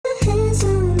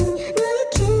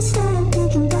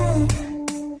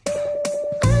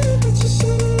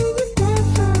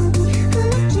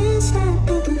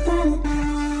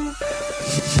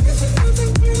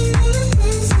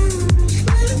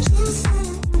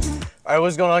Alright,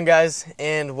 what's going on, guys,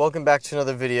 and welcome back to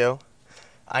another video.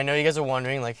 I know you guys are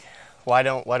wondering, like, why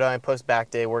don't I post back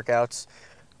day workouts?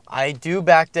 I do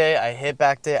back day, I hit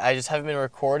back day, I just haven't been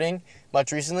recording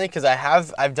much recently because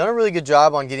I've done a really good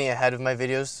job on getting ahead of my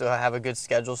videos, so I have a good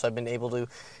schedule, so I've been able to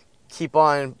keep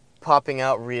on popping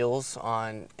out reels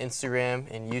on Instagram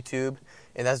and YouTube,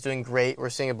 and that's doing great. We're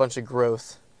seeing a bunch of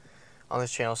growth on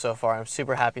this channel so far. I'm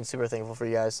super happy and super thankful for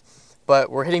you guys.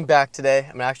 But we're hitting back today.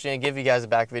 I'm actually going to give you guys a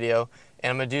back video, and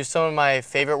I'm going to do some of my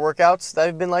favorite workouts that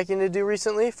I've been liking to do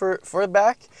recently for the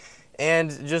back,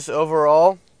 and just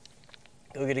overall,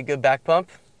 go get a good back pump,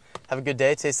 have a good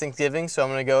day. Today's Thanksgiving, so I'm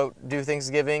going to go do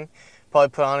Thanksgiving, probably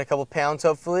put on a couple pounds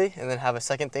hopefully, and then have a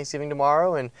second Thanksgiving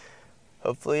tomorrow, and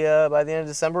hopefully by the end of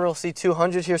December we'll see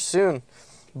 200 here soon.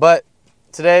 But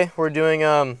today we're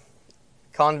doing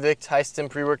Convict High Stim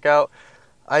pre-workout.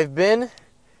 I've been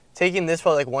taking this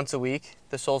probably like once a week.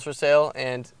 The Soul's for sale,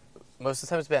 and most of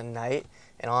the time it's been at night.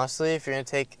 And honestly, if you're gonna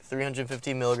take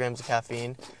 350 milligrams of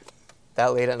caffeine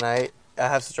that late at night, I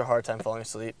have such a hard time falling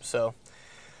asleep. So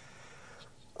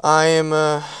I am,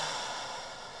 I'm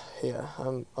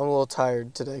a little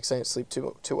tired today because I didn't sleep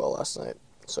too well last night.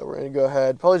 So we're gonna go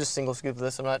ahead, probably just single scoop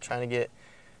this. I'm not trying to get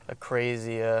a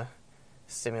crazy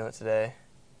stimulant today.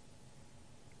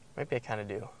 Maybe I kind of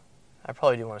do. I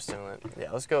probably do want a stimulant.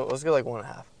 Yeah, let's go like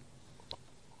 1.5.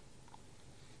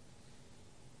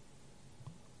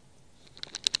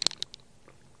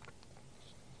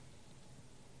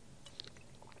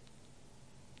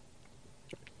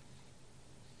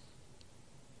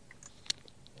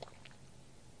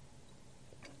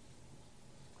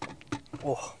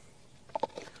 Oh.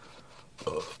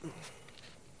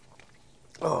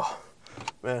 Oh,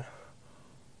 man.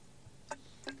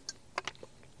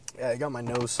 Yeah, I got my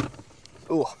nose.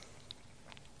 Ooh. All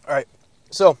right,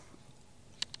 so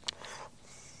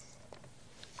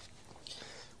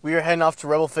we are heading off to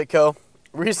Rebel Fit Co.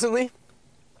 Recently,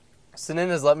 Sinan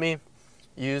has let me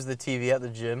use the TV at the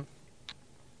gym.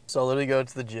 So I'll literally go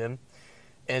to the gym,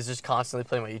 and it's just constantly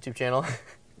playing my YouTube channel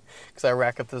because I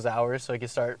rack up those hours so I can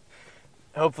start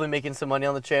hopefully making some money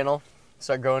on the channel,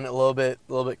 start growing it a little bit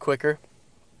quicker.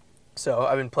 So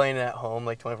I've been playing it at home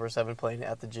like 24/7, playing it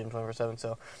at the gym 24/7.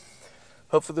 So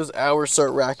hopefully those hours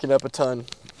start racking up a ton.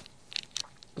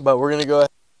 But we're gonna go ahead.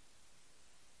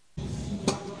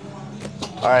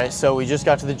 All right, so we just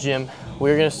got to the gym.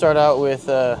 We're gonna start out with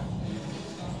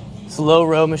this low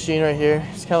row machine right here.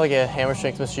 It's kind of like a hammer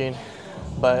strength machine,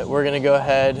 but we're gonna go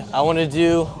ahead. I want to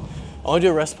do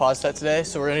a rest pause set today,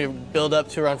 so we're gonna build up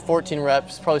to around 14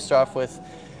 reps. Probably start off with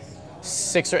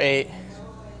 6 or 8,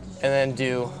 and then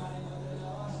do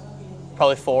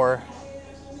probably 4,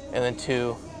 and then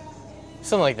 2,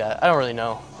 something like that. I don't really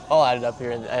know. I'll add it up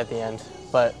here at the end,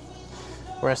 but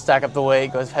we're gonna stack up the weight.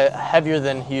 It goes heavier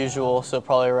than usual, so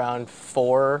probably around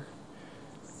 4-ish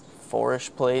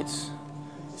plates.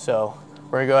 So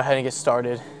we're gonna go ahead and get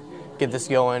started, get this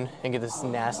going, and get this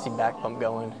nasty back pump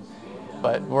going.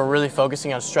 But we're really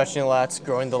focusing on stretching the lats,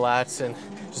 growing the lats, and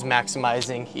just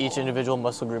maximizing each individual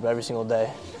muscle group every single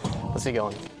day. Let's get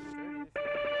going.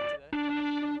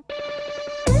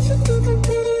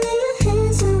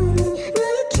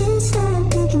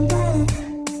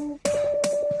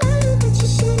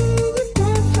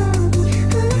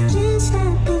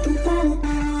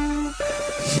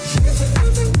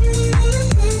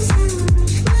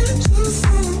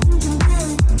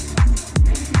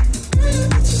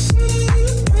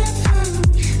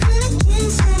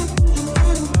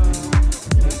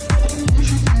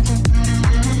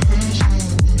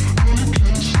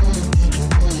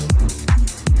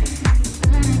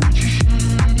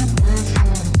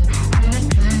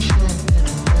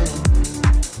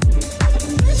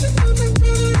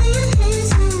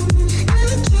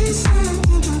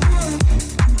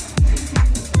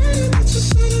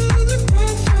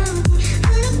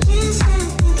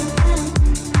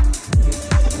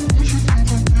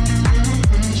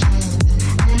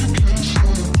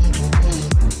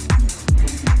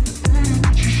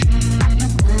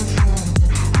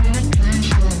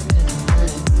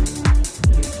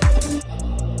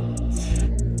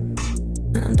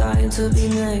 I'm dying to be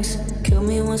next. Kill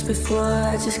me once before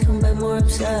I just come back more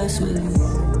obsessed with you.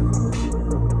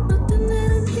 Nothing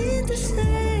that I need to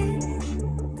say.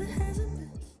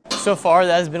 So far,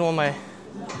 that has been one of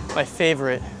my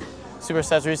favorite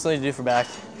supersets recently to do for back,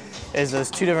 is those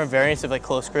 2 different variants of like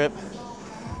close grip.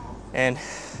 And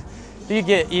you could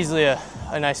get easily a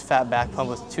nice fat back pump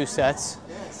with 2 sets.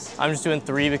 I'm just doing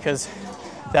 3 because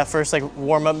that first like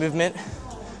warm-up movement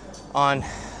on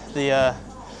the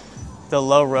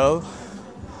low row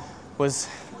was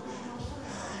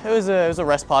a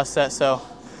rest pause set, so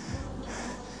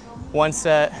 1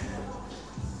 set,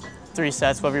 3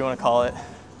 sets, whatever you want to call it.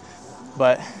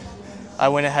 But I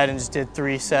went ahead and just did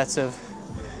 3 sets of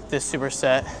this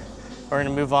superset. We're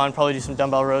gonna move on, probably do some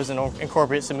dumbbell rows and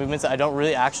incorporate some movements that I don't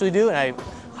really actually do, and I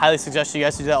highly suggest you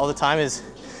guys to do that all the time, is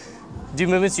do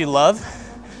movements you love,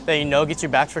 that you know gets your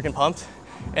back freaking pumped,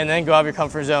 and then go out of your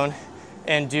comfort zone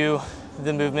and do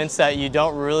the movements that you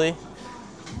don't really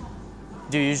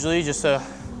do usually, just to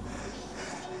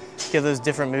get those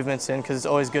different movements in, because it's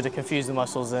always good to confuse the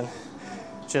muscles and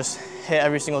just hit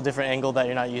every single different angle that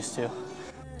you're not used to.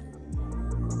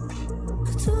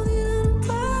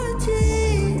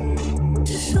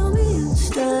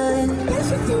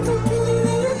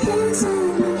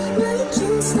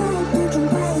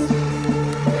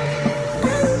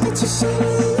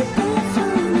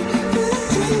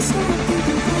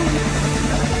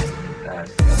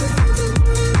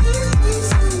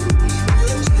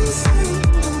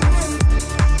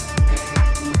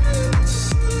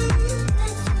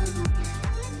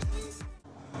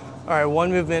 All right,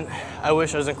 one movement I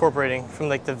wish I was incorporating from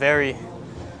like the very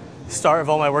start of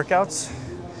all my workouts,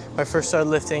 when I first started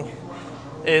lifting,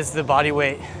 is the body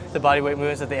weight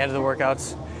movements at the end of the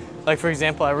workouts. Like for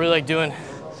example, I really like doing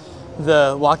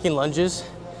the walking lunges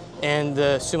and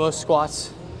the sumo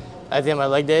squats at the end of my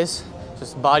leg days.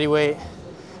 Just body weight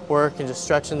work and just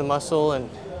stretching the muscle and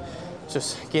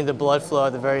just getting the blood flow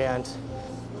at the very end.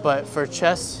 But for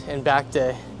chest and back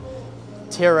day,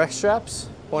 TRX straps,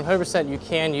 100% you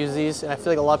can use these, and I feel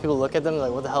like a lot of people look at them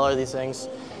like, what the hell are these things?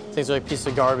 Things are like pieces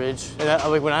of garbage. And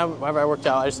like whenever I worked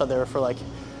out, I just thought they were for like,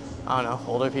 I don't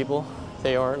know, older people.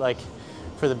 They weren't like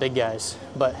for the big guys.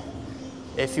 But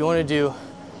if you want to do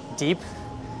deep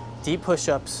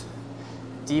push-ups,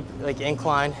 deep like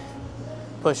incline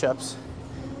push-ups,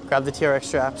 grab the TRX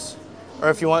straps. Or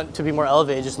if you want to be more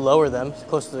elevated, just lower them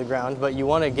close to the ground. But you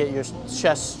want to get your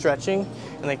chest stretching,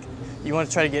 and like you want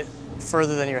to try to get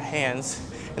further than your hands.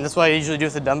 And that's what I usually do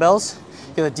with the dumbbells,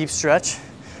 get a deep stretch.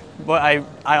 What I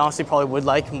honestly probably would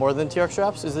like more than TRX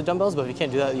straps is the dumbbells, but if you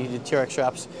can't do that, you do TRX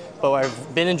straps. But what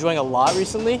I've been enjoying a lot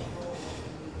recently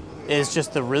is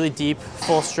just the really deep,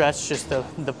 full stretch, just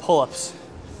the pull-ups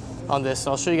on this.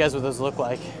 And I'll show you guys what those look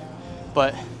like.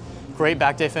 But great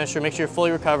back day finisher. Make sure you're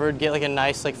fully recovered, get like a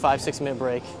nice like 5-6 minute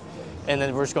break, and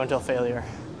then we're just going until failure.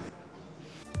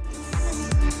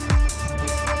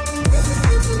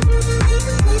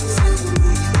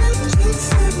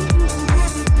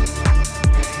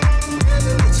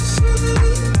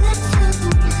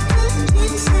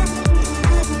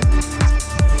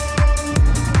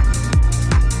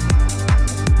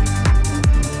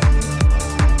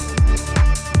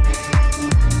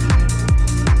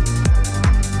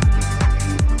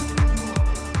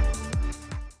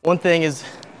 One thing is,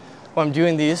 when I'm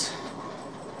doing these,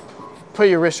 put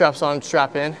your wrist straps on,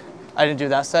 strap in. I didn't do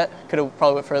that set, could have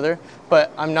probably went further,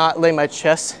 but I'm not letting my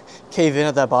chest cave in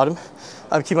at that bottom.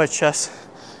 I'm keeping my chest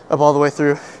up all the way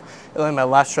through and letting my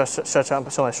lats stretch out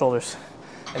until my shoulders.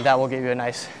 And that will give you a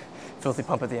nice, filthy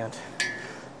pump at the end.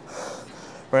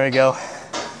 We're gonna go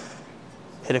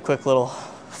hit a quick little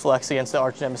flex against the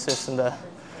arch nemesis in the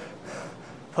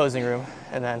posing room,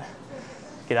 and then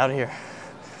get out of here.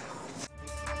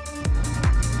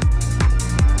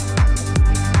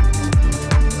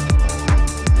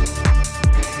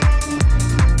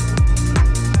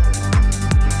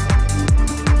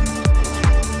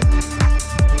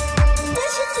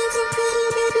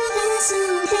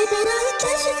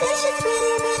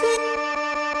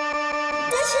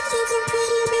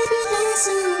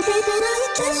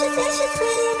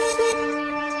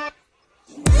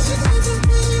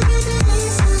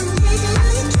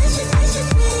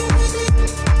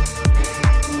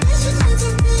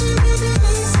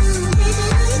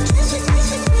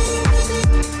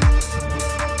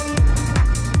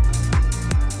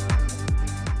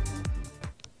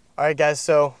 All right guys,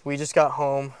 so we just got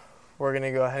home. We're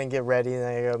gonna go ahead and get ready, and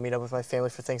then I'm gonna go meet up with my family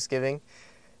for Thanksgiving,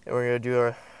 and we're gonna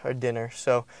do our dinner.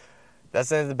 So that's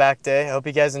the end of the back day. I hope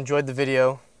you guys enjoyed the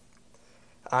video.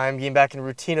 I'm getting back in a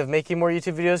routine of making more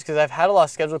YouTube videos because I've had a lot of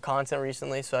scheduled content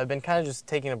recently, so I've been kind of just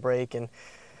taking a break and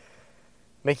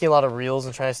making a lot of reels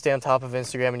and trying to stay on top of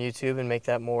Instagram and YouTube and make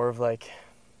that more of like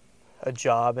a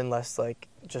job and less like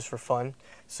just for fun.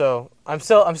 So I'm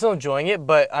still enjoying it,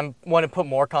 but I want to put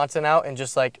more content out and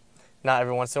just like not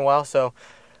every once in a while. So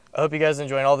I hope you guys are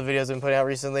enjoying all the videos I've been putting out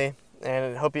recently,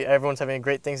 and I hope everyone's having a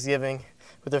great Thanksgiving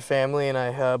with their family, and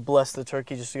I bless the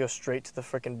turkey just to go straight to the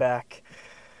freaking back.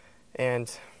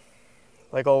 And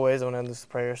like always, I want to end this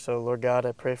prayer. So Lord God,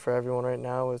 I pray for everyone right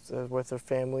now with their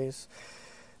families,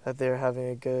 that they're having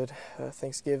a good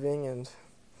Thanksgiving, and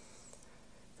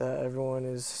that everyone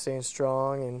is staying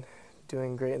strong and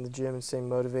doing great in the gym and staying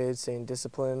motivated, staying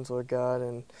disciplined, Lord God.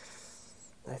 And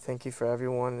I thank you for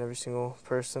everyone and every single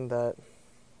person that's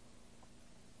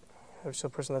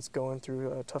going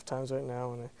through tough times right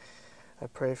now. And I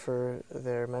pray for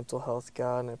their mental health,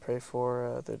 God, and I pray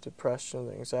for their depression,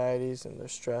 their anxieties, and their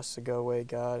stress to go away,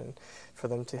 God, and for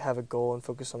them to have a goal and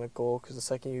focus on a goal, because the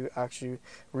second you actually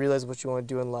realize what you want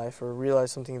to do in life or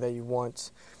realize something that you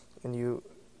want and you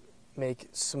make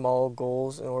small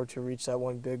goals in order to reach that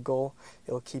one big goal,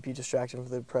 it'll keep you distracted from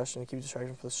the depression, keep you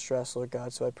distracted from the stress, Lord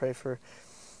God. So I pray for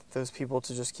those people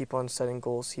to just keep on setting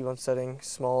goals, keep on setting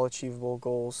small, achievable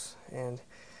goals, and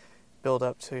build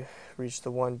up to reach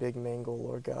the one big main goal,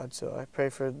 Lord God. So I pray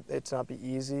for it to not be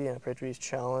easy, and I pray for each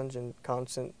challenge and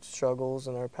constant struggles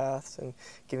in our paths, and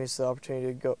give us the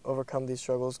opportunity to overcome these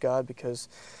struggles, God, because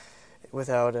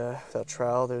without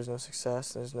trial, there's no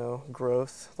success, there's no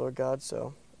growth, Lord God.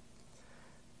 So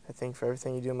I thank you for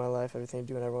everything you do in my life, everything you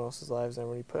do in everyone else's lives, and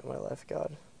everyone you put in my life,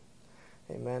 God.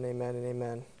 Amen, amen, and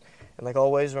amen. And like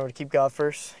always, remember to keep God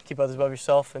first, keep others above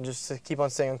yourself, and just to keep on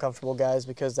staying uncomfortable, guys,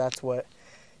 because that's what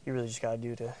you really just got to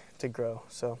do to grow.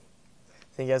 So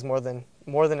thank you guys more than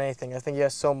anything. I thank you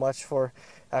guys so much for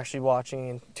actually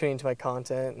watching and tuning into my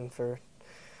content, and for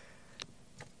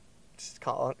just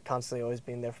constantly always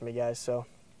being there for me, guys. So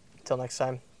until next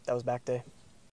time, that was Back Day.